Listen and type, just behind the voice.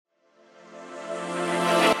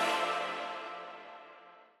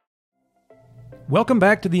Welcome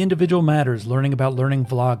back to the Individual Matters Learning About Learning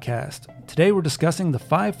vlogcast. Today we're discussing the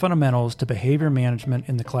 5 fundamentals to behavior management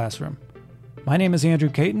in the classroom. My name is Andrew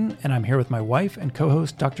Caton, and I'm here with my wife and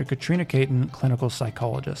co-host Dr. Katrina Caton, clinical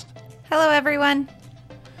psychologist. Hello, everyone.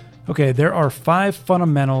 Okay, there are 5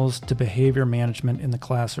 fundamentals to behavior management in the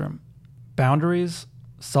classroom. Boundaries,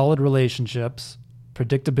 solid relationships,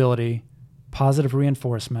 predictability, positive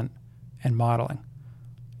reinforcement, and modeling.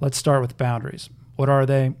 Let's start with boundaries. What are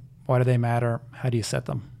they? Why do they matter? How do you set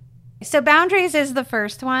them? So boundaries is the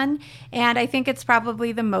first one, and I think it's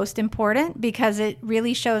probably the most important because it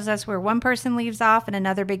really shows us where one person leaves off and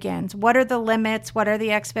another begins. What are the limits? What are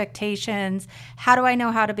the expectations? How do I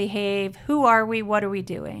know how to behave? Who are we? What are we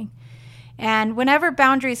doing? And whenever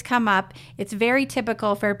boundaries come up, it's very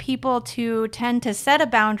typical for people to tend to set a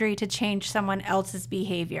boundary to change someone else's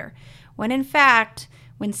behavior. When in fact,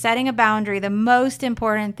 when setting a boundary, the most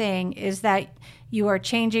important thing is that you are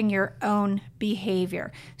changing your own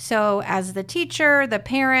behavior. So as the teacher, the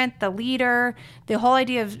parent, the leader, the whole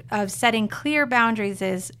idea of setting clear boundaries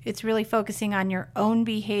is it's really focusing on your own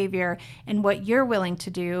behavior and what you're willing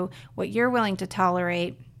to do, what you're willing to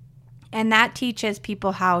tolerate. And that teaches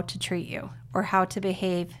people how to treat you or how to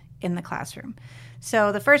behave in the classroom.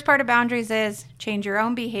 So the first part of boundaries is change your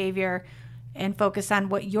own behavior and focus on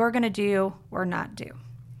what you're going to do or not do.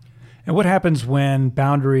 And what happens when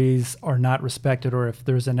boundaries are not respected, or if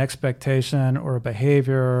there's an expectation or a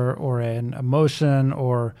behavior or an emotion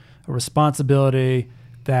or a responsibility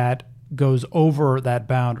that goes over that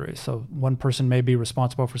boundary? So one person may be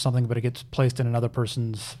responsible for something, but it gets placed in another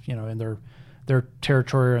person's, in their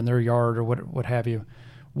territory or in their yard or what have you.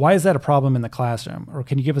 Why is that a problem in the classroom? Or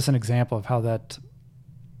can you give us an example of how that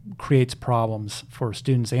creates problems for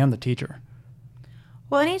students and the teacher?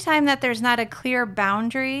 Well, anytime that there's not a clear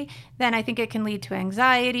boundary, then I think it can lead to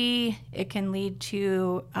anxiety. It can lead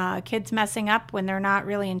to kids messing up when they're not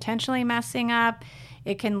really intentionally messing up.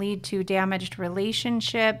 It can lead to damaged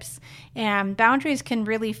relationships. And boundaries can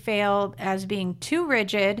really fail as being too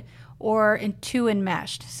rigid or too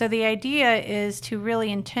enmeshed. So the idea is to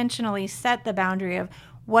really intentionally set the boundary of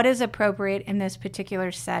what is appropriate in this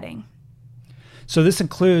particular setting. So this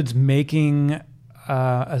includes making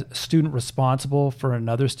a student responsible for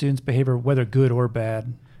another student's behavior, whether good or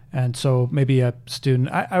bad. And so maybe a student,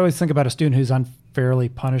 I always think about a student who's unfairly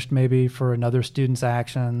punished maybe for another student's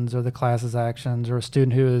actions or the class's actions, or a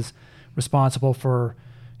student who is responsible for,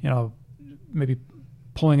 maybe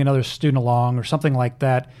pulling another student along or something like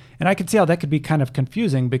that. And I can see how that could be kind of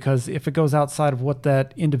confusing, because if it goes outside of what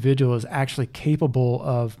that individual is actually capable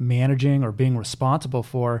of managing or being responsible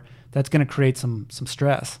for, that's going to create some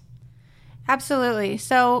stress. Absolutely.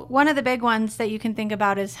 So one of the big ones that you can think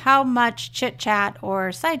about is how much chit-chat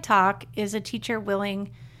or side talk is a teacher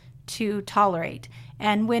willing to tolerate?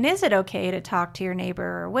 And when is it okay to talk to your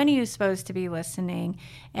neighbor? Or when are you supposed to be listening?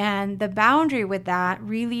 And the boundary with that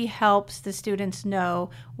really helps the students know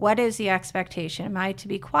what is the expectation. Am I to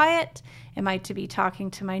be quiet? Am I to be talking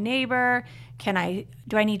to my neighbor? Do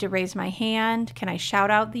I need to raise my hand? Can I shout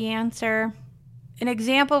out the answer? An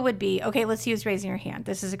example would be, okay, let's use raising your hand.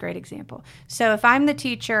 This is a great example. So if I'm the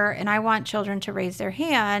teacher and I want children to raise their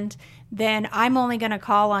hand, then I'm only going to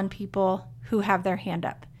call on people who have their hand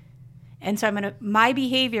up. And so my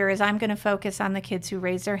behavior is I'm going to focus on the kids who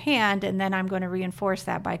raise their hand, and then I'm going to reinforce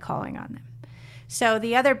that by calling on them. So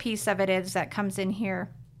the other piece of it is that comes in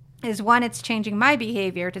here is, one, it's changing my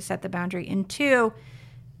behavior to set the boundary. And 2,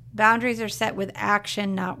 boundaries are set with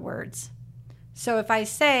action, not words. So if I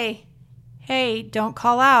say, hey, don't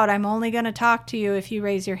call out, I'm only going to talk to you if you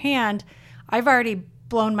raise your hand, I've already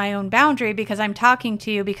blown my own boundary because I'm talking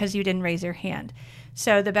to you because you didn't raise your hand.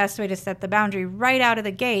 So the best way to set the boundary right out of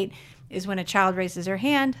the gate is when a child raises their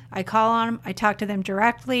hand, I call on them, I talk to them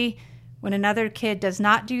directly. When another kid does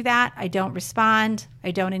not do that, I don't respond, I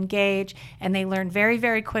don't engage, and they learn very,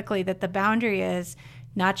 very quickly that the boundary is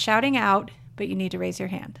not shouting out, but you need to raise your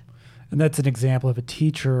hand. And that's an example of a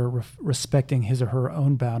teacher respecting his or her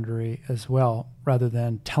own boundary as well, rather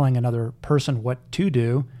than telling another person what to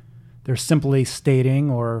do. They're simply stating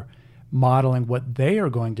or modeling what they are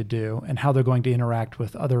going to do and how they're going to interact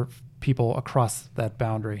with other people across that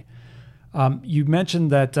boundary. You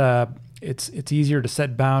mentioned that it's easier to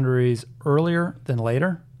set boundaries earlier than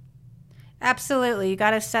later. Absolutely. You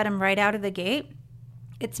got to set them right out of the gate.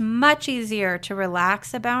 It's much easier to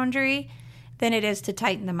relax a boundary than it is to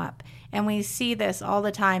tighten them up. And we see this all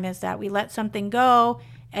the time, is that we let something go,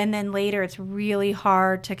 and then later it's really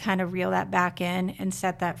hard to kind of reel that back in and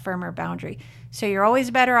set that firmer boundary. So you're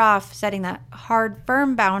always better off setting that hard,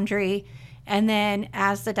 firm boundary, and then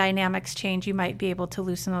as the dynamics change, you might be able to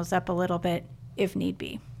loosen those up a little bit if need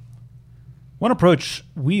be. One approach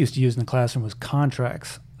we used to use in the classroom was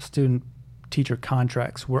contracts, student-teacher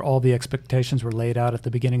contracts, where all the expectations were laid out at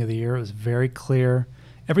the beginning of the year. It was very clear.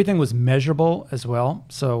 Everything was measurable as well.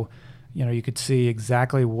 So, you could see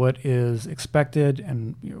exactly what is expected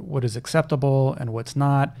and what is acceptable and what's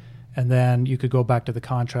not. And then you could go back to the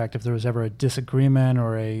contract if there was ever a disagreement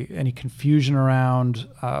or any confusion around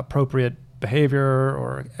appropriate behavior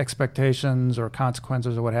or expectations or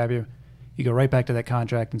consequences or what have you. You go right back to that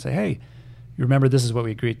contract and say, hey, you remember this is what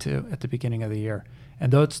we agreed to at the beginning of the year.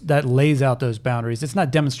 And that lays out those boundaries. It's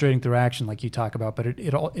not demonstrating through action like you talk about, but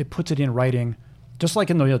it puts it in writing, just like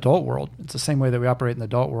in the adult world. It's the same way that we operate in the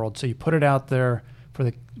adult world. So you put it out there for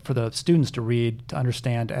the students to read, to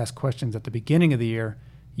understand, to ask questions at the beginning of the year.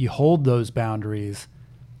 You hold those boundaries,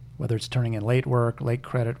 whether it's turning in late work, late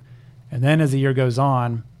credit, and then as the year goes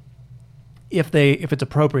on, if it's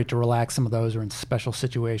appropriate to relax some of those or in special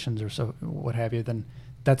situations or so what have you, then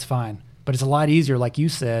that's fine. But it's a lot easier, like you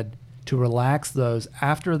said, to relax those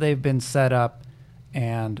after they've been set up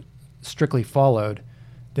and strictly followed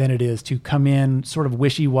than it is to come in sort of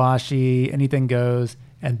wishy-washy, anything goes,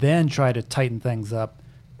 and then try to tighten things up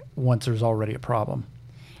once there's already a problem.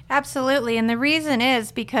 Absolutely. And the reason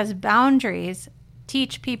is because boundaries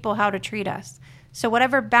teach people how to treat us. So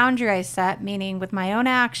whatever boundary I set, meaning with my own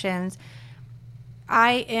actions,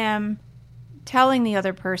 I am telling the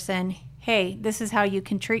other person, hey, this is how you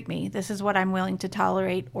can treat me. This is what I'm willing to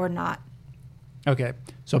tolerate or not. Okay.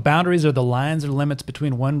 So boundaries are the lines or limits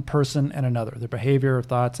between one person and another, their behavior,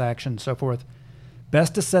 thoughts, actions, so forth.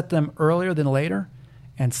 Best to set them earlier than later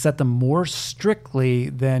and set them more strictly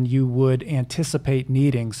than you would anticipate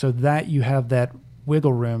needing so that you have that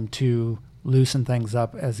wiggle room to loosen things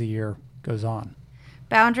up as the year goes on.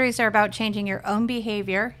 Boundaries are about changing your own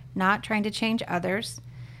behavior, not trying to change others.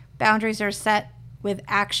 Boundaries are set with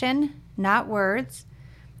action, not words.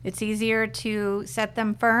 It's easier to set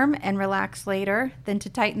them firm and relax later than to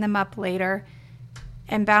tighten them up later.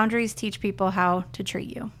 And boundaries teach people how to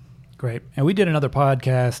treat you. Great. And we did another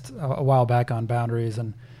podcast a while back on boundaries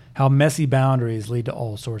and how messy boundaries lead to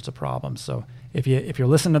all sorts of problems. So if you're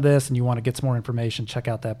listening to this and you want to get some more information, check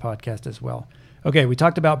out that podcast as well. Okay, we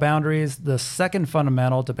talked about boundaries. The second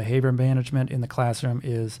fundamental to behavior management in the classroom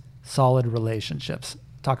is solid relationships.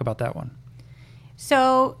 Talk about that one.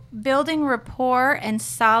 So building rapport and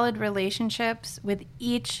solid relationships with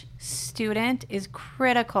each student is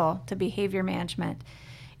critical to behavior management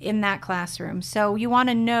in that classroom. So you want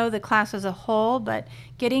to know the class as a whole, but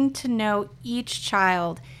getting to know each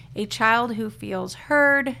child, a child who feels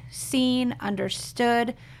heard, seen,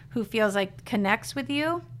 understood, who feels like connects with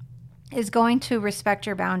you, is going to respect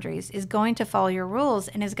your boundaries, is going to follow your rules,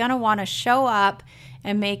 and is going to want to show up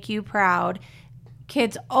and make you proud.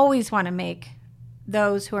 Kids always want to make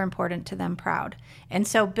those who are important to them proud. And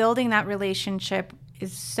so building that relationship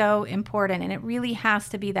is so important, and it really has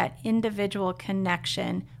to be that individual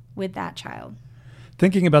connection with that child.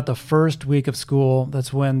 Thinking about the first week of school,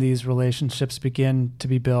 that's when these relationships begin to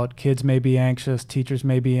be built. Kids may be anxious, teachers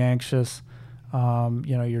may be anxious.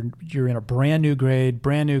 You're in a brand new grade,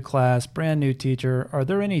 brand new class, brand new teacher. Are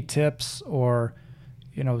there any tips or,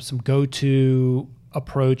 some go-to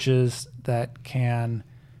approaches that can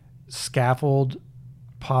scaffold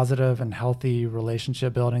positive and healthy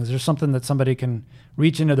relationship building? Is there something that somebody can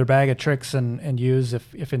reach into their bag of tricks and use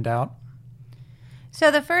if in doubt?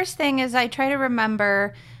 So the first thing is I try to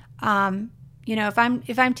remember, if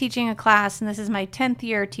I'm teaching a class and this is my 10th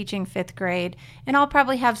year teaching 5th grade, and I'll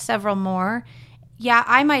probably have several more. Yeah,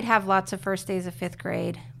 I might have lots of first days of 5th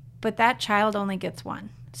grade, but that child only gets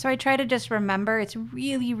one. So I try to just remember it's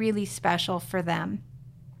really, really special for them.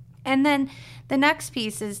 And then the next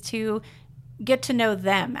piece is to get to know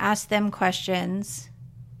them, ask them questions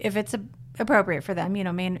if it's appropriate for them.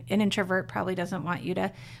 An introvert probably doesn't want you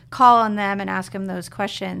to call on them and ask them those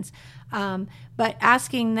questions. But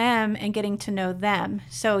asking them and getting to know them.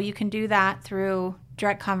 So you can do that through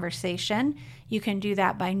direct conversation. You can do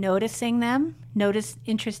that by noticing them, notice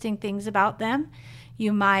interesting things about them.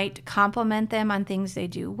 You might compliment them on things they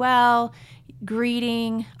do well,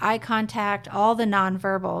 greeting, eye contact, all the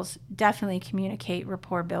nonverbals definitely communicate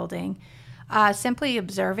rapport building. Simply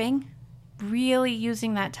observing, really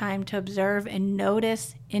using that time to observe and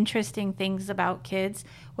notice interesting things about kids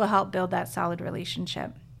will help build that solid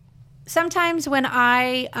relationship. Sometimes when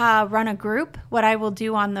I run a group, what I will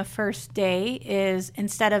do on the first day is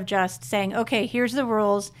instead of just saying, okay, here's the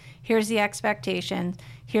rules, here's the expectation,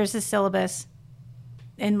 here's the syllabus,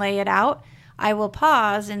 and lay it out, I will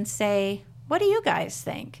pause and say, what do you guys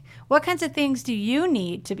think? What kinds of things do you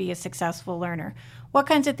need to be a successful learner? What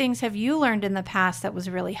kinds of things have you learned in the past that was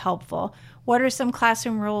really helpful? What are some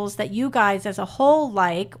classroom rules that you guys as a whole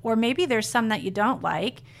like, or maybe there's some that you don't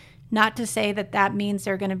like? Not to say that that means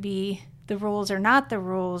they're going to be the rules or not the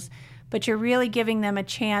rules, but you're really giving them a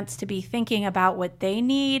chance to be thinking about what they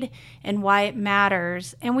need and why it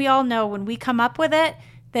matters. And we all know when we come up with it,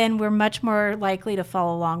 then we're much more likely to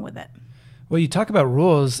follow along with it. Well, you talk about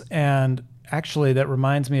rules, and actually that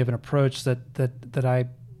reminds me of an approach that I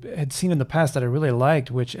had seen in the past that I really liked,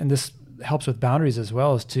 and this helps with boundaries as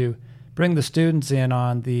well, is to bring the students in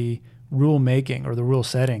on the rule making or the rule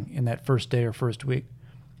setting in that first day or first week.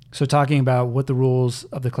 So talking about what the rules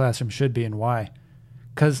of the classroom should be and why.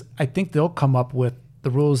 Because I think they'll come up with the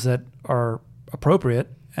rules that are appropriate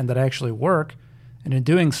and that actually work. And in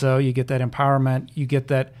doing so, you get that empowerment, you get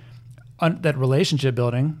that relationship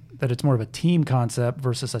building, that it's more of a team concept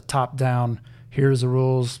versus a top-down, here's the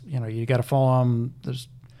rules, you got to follow them.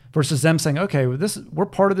 Versus them saying, okay, we're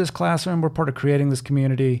part of this classroom, we're part of creating this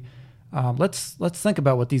community. Let's think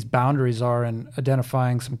about what these boundaries are and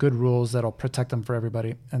identifying some good rules that'll protect them for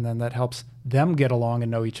everybody. And then that helps them get along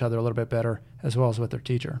and know each other a little bit better, as well as with their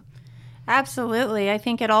teacher. Absolutely. I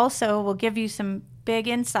think it also will give you some big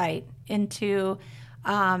insight into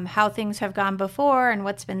how things have gone before and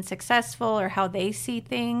what's been successful or how they see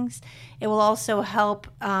things. It will also help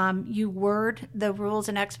you word the rules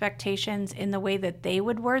and expectations in the way that they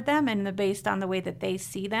would word them and based on the way that they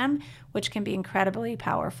see them, which can be incredibly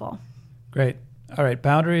powerful. Great. All right.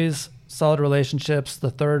 Boundaries, solid relationships. The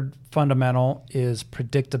third fundamental is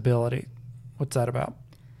predictability. What's that about?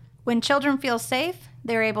 When children feel safe,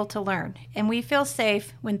 they're able to learn. And we feel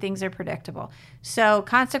safe when things are predictable. So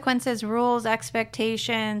consequences, rules,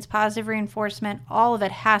 expectations, positive reinforcement, all of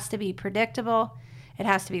it has to be predictable. It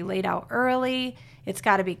has to be laid out early. It's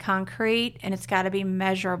got to be concrete, and it's got to be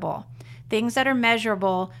measurable. Things that are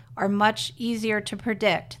measurable are much easier to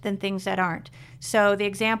predict than things that aren't. So the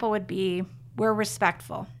example would be, we're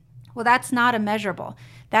respectful. Well, that's not a measurable.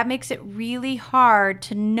 That makes it really hard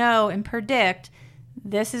to know and predict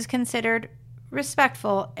this is considered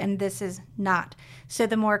respectful and this is not. So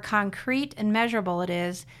the more concrete and measurable it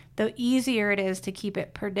is, the easier it is to keep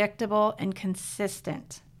it predictable and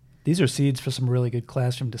consistent. These are seeds for some really good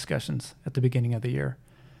classroom discussions at the beginning of the year.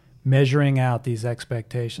 Measuring out these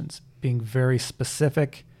expectations, being very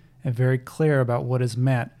specific and very clear about what is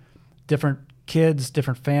meant. Different kids,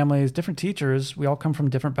 different families, different teachers, we all come from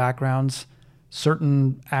different backgrounds.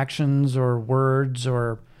 Certain actions or words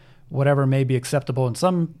or whatever may be acceptable in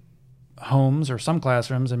some homes or some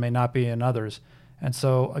classrooms and may not be in others. And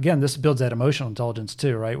so, again, this builds that emotional intelligence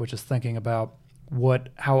too, right? Which is thinking about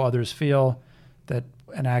how others feel, that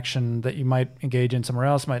an action that you might engage in somewhere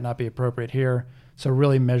else might not be appropriate here. So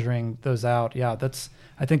really measuring those out. Yeah,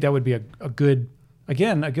 I think that would be a good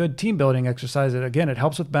team building exercise. It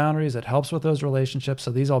helps with boundaries. It helps with those relationships.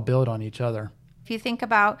 So these all build on each other. If you think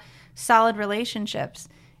about solid relationships,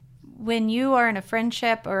 when you are in a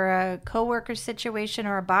friendship or a coworker situation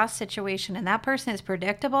or a boss situation and that person is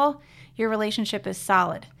predictable, your relationship is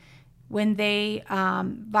solid. When they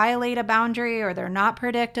violate a boundary or they're not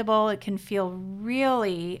predictable, it can feel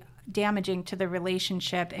really damaging to the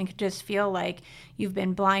relationship and can just feel like you've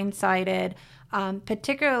been blindsided,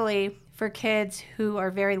 particularly for kids who are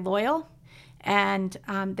very loyal. And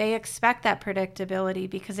they expect that predictability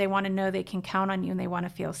because they want to know they can count on you and they want to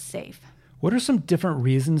feel safe. What are some different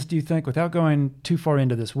reasons, do you think, without going too far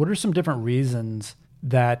into this, what are some different reasons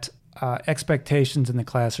that expectations in the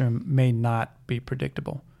classroom may not be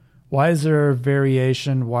predictable? Why is there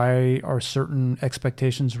variation? Why are certain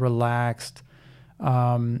expectations relaxed?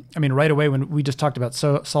 Right away when we just talked about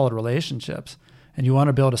solid relationships, and you want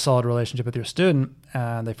to build a solid relationship with your student,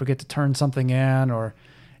 and they forget to turn something in, or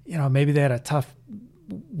maybe they had a tough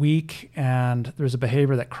week and there's a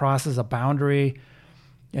behavior that crosses a boundary,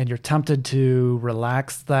 and you're tempted to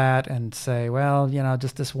relax that and say, well,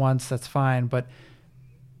 just this once, that's fine. But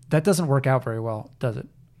that doesn't work out very well, does it?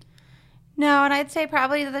 No, and I'd say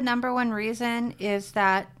probably the number one reason is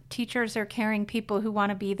that teachers are caring people who want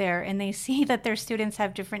to be there, and they see that their students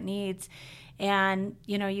have different needs. And,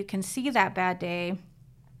 you can see that bad day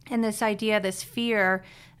and this idea, this fear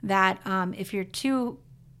that if you're too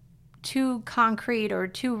concrete or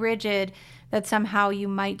too rigid, that somehow you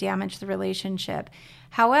might damage the relationship.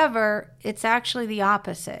 However, it's actually the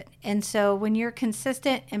opposite. And so when you're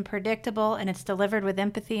consistent and predictable and it's delivered with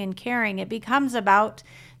empathy and caring, it becomes about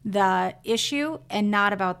the issue and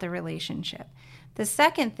not about the relationship. The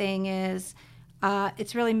second thing is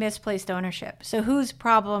it's really misplaced ownership. So whose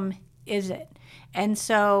problem is it? And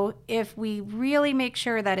so if we really make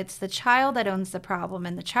sure that it's the child that owns the problem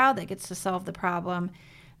and the child that gets to solve the problem,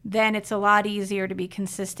 then it's a lot easier to be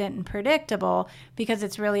consistent and predictable, because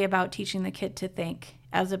it's really about teaching the kid to think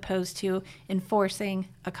as opposed to enforcing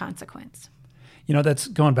a consequence. That's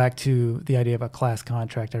going back to the idea of a class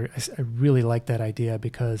contract. I really like that idea,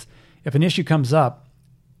 because if an issue comes up,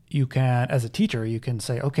 you can, as a teacher, you can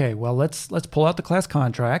say, okay, well, let's pull out the class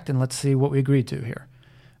contract and let's see what we agreed to here.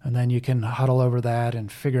 And then you can huddle over that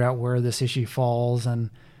and figure out where this issue falls. And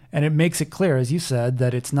it makes it clear, as you said,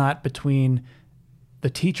 that it's not between the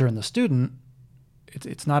teacher and the student.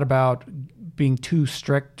 It's not about being too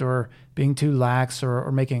strict or being too lax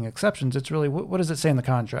or making exceptions. It's really, what does it say in the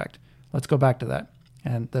contract? Let's go back to that.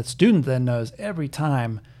 And the student then knows every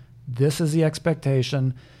time this is the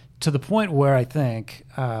expectation, to the point where I think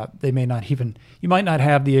they may not even, you might not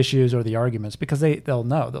have the issues or the arguments, because they'll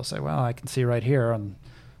know. They'll say, well, I can see right here, and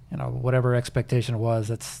whatever expectation it was,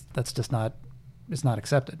 that's just not, it's not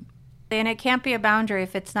accepted. And it can't be a boundary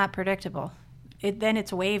if it's not predictable. Then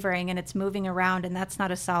it's wavering and it's moving around, and that's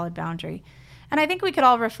not a solid boundary. And I think we could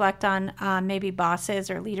all reflect on maybe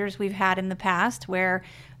bosses or leaders we've had in the past where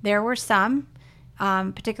there were some,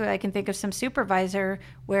 particularly I can think of some supervisor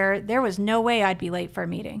where there was no way I'd be late for a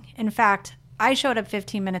meeting. In fact, I showed up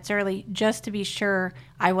 15 minutes early just to be sure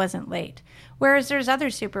I wasn't late. Whereas there's other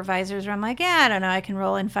supervisors where I'm like, I don't know, I can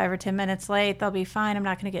roll in 5 or 10 minutes late. They'll be fine. I'm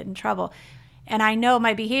not going to get in trouble. And I know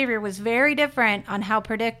my behavior was very different on how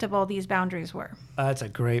predictable these boundaries were. That's a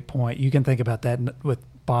great point. You can think about that with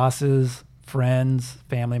bosses, friends,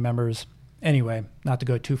 family members. Anyway, not to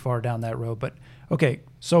go too far down that road, but okay,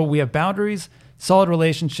 so we have boundaries, solid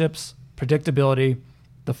relationships, predictability.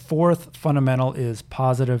 The fourth fundamental is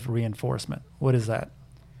positive reinforcement. What is that?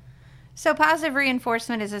 So positive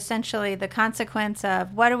reinforcement is essentially the consequence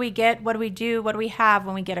of what do we get, what do we do, what do we have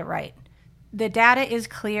when we get it right. The data is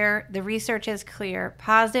clear, the research is clear.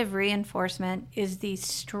 Positive reinforcement is the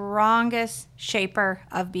strongest shaper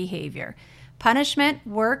of behavior. Punishment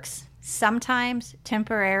works sometimes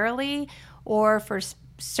temporarily or for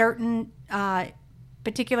certain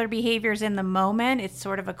particular behaviors in the moment. It's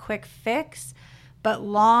sort of a quick fix. But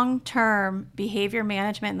long-term behavior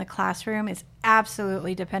management in the classroom is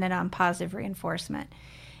absolutely dependent on positive reinforcement.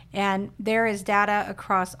 And there is data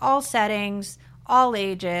across all settings, all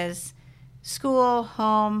ages, school,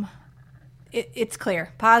 home. It's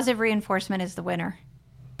clear. Positive reinforcement is the winner.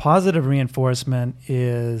 Positive reinforcement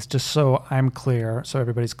is, just so I'm clear, so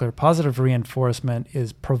everybody's clear, positive reinforcement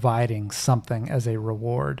is providing something as a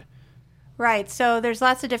reward. Right. So there's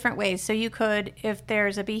lots of different ways. So you could, if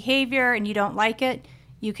there's a behavior and you don't like it,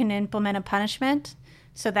 you can implement a punishment.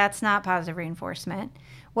 So that's not positive reinforcement.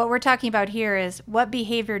 What we're talking about here is, what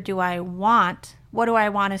behavior do I want? What do I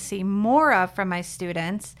want to see more of from my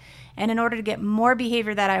students? And in order to get more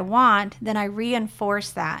behavior that I want, then I reinforce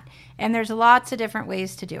that. And there's lots of different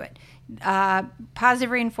ways to do it. Positive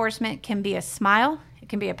reinforcement can be a smile. It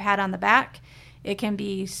can be a pat on the back. It can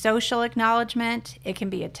be social acknowledgement. It can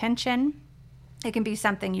be attention. It can be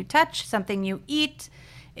something you touch, something you eat.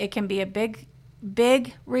 It can be a big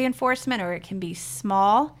reinforcement, or it can be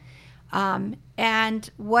small. And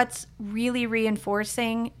what's really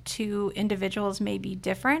reinforcing to individuals may be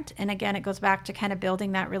different. And again, it goes back to kind of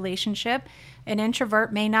building that relationship. An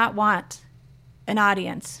introvert may not want an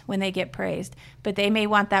audience when they get praised, but they may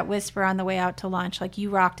want that whisper on the way out to lunch, like, you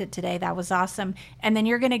rocked it today, that was awesome. And then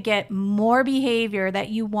you're going to get more behavior that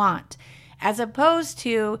you want, as opposed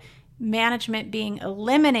to management being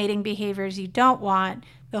eliminating behaviors you don't want.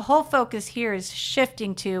 The whole focus here is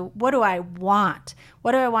shifting to, what do I want?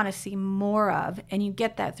 What do I want to see more of? And you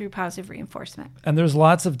get that through positive reinforcement. And there's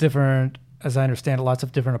lots of different, as I understand it, lots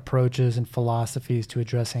of different approaches and philosophies to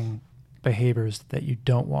addressing behaviors that you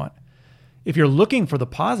don't want. If you're looking for the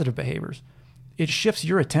positive behaviors, it shifts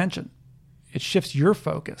your attention. It shifts your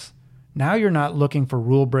focus. Now you're not looking for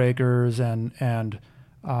rule breakers and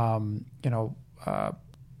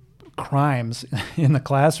crimes in the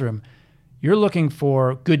classroom. You're looking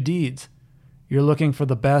for good deeds. You're looking for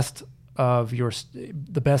the best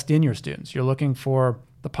in your students. You're looking for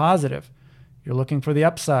the positive. You're looking for the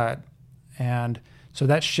upside. And so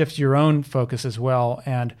that shifts your own focus as well.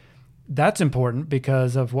 And that's important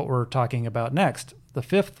because of what we're talking about next, the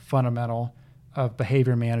fifth fundamental of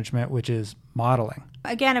behavior management, which is modeling.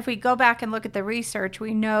 Again, if we go back and look at the research,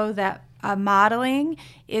 we know that modeling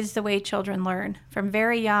is the way children learn from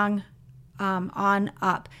very young on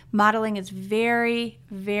up. Modeling is very,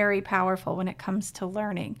 very powerful when it comes to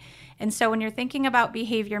learning. And so when you're thinking about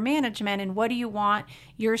behavior management and what do you want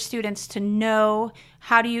your students to know,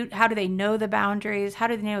 how do they know the boundaries? How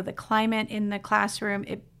do they know the climate in the classroom?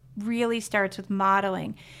 It really starts with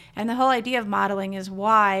modeling. And the whole idea of modeling is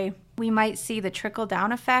why we might see the trickle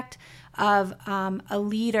down effect of a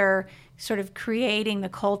leader sort of creating the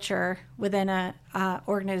culture within a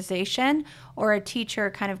organization, or a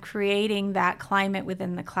teacher kind of creating that climate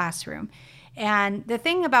within the classroom. And the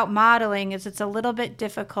thing about modeling is it's a little bit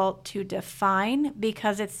difficult to define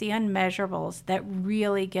because it's the unmeasurables that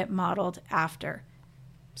really get modeled after.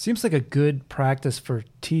 Seems like a good practice for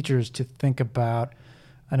teachers to think about.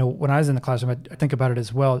 I know when I was in the classroom, I think about it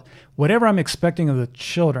as well. Whatever I'm expecting of the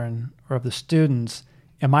children or of the students,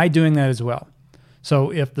 am I doing that as well?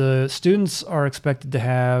 So if the students are expected to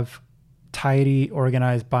have tidy,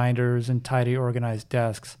 organized binders and tidy, organized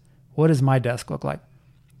desks, what does my desk look like?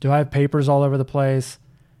 Do I have papers all over the place?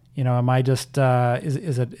 Am I just,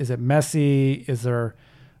 is it messy? Is there,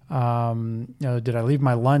 did I leave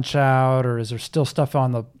my lunch out, or is there still stuff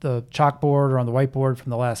on the chalkboard or on the whiteboard from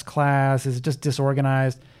the last class? Is it just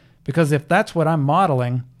disorganized? Because if that's what I'm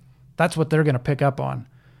modeling, that's what they're going to pick up on.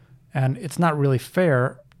 And it's not really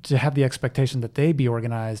fair to have the expectation that they be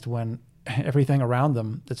organized when everything around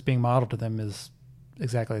them that's being modeled to them is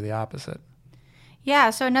exactly the opposite.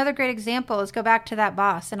 Yeah, so another great example is go back to that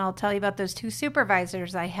boss, and I'll tell you about those 2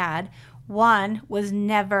 supervisors I had. One was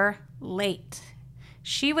never late.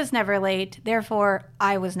 She was never late, therefore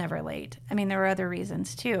I was never late. I mean, there were other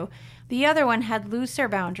reasons too. The other one had looser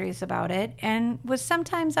boundaries about it and was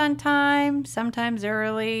sometimes on time, sometimes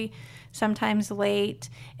early, sometimes late.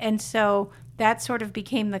 And so that sort of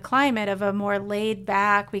became the climate of a more laid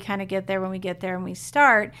back, we kind of get there when we get there and we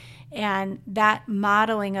start. And that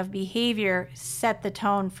modeling of behavior set the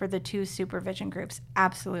tone for the 2 supervision groups.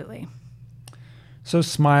 Absolutely. So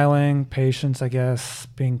smiling, patience, I guess,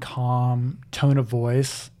 being calm, tone of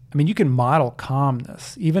voice. I mean, you can model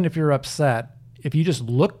calmness. Even if you're upset, if you just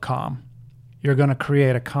look calm, you're going to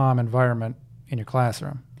create a calm environment in your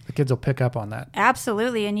classroom. The kids will pick up on that.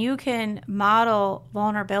 Absolutely. And you can model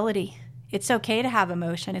vulnerability. It's okay to have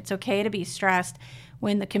emotion. It's okay to be stressed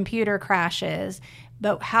when the computer crashes.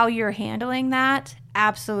 But how you're handling that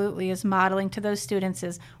absolutely is modeling to those students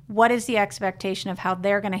is what is the expectation of how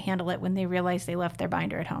they're going to handle it when they realize they left their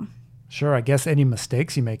binder at home. Sure. I guess any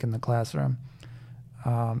mistakes you make in the classroom,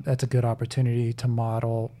 that's a good opportunity to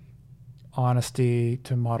model honesty,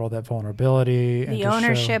 to model that vulnerability. The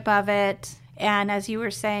ownership of it. And as you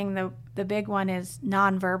were saying, the big one is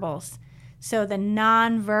nonverbals. So the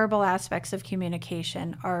nonverbal aspects of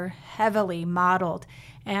communication are heavily modeled.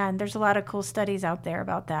 And there's a lot of cool studies out there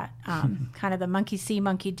about that, kind of the monkey see,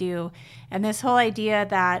 monkey do. And this whole idea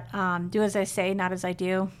that do as I say, not as I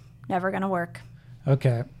do, never going to work.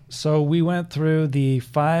 Okay. So we went through the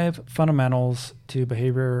 5 fundamentals to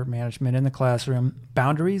behavior management in the classroom: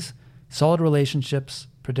 boundaries, solid relationships,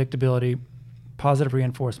 predictability, positive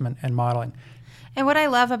reinforcement, and modeling. And what I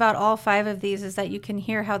love about all 5 of these is that you can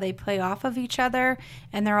hear how they play off of each other,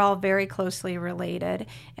 and they're all very closely related.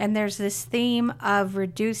 And there's this theme of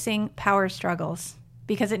reducing power struggles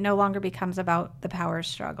because it no longer becomes about the power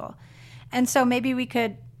struggle. And so maybe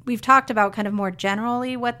we've talked about kind of more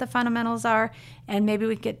generally what the fundamentals are, and maybe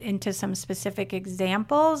we get into some specific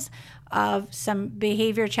examples of some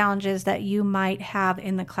behavior challenges that you might have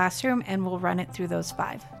in the classroom, and we'll run it through those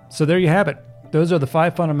 5. So there you have it. Those are the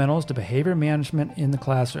 5 fundamentals to behavior management in the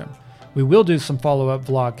classroom. We will do some follow-up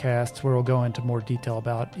vlogcasts where we'll go into more detail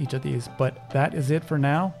about each of these, but that is it for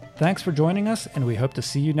now. Thanks for joining us, and we hope to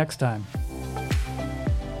see you next time.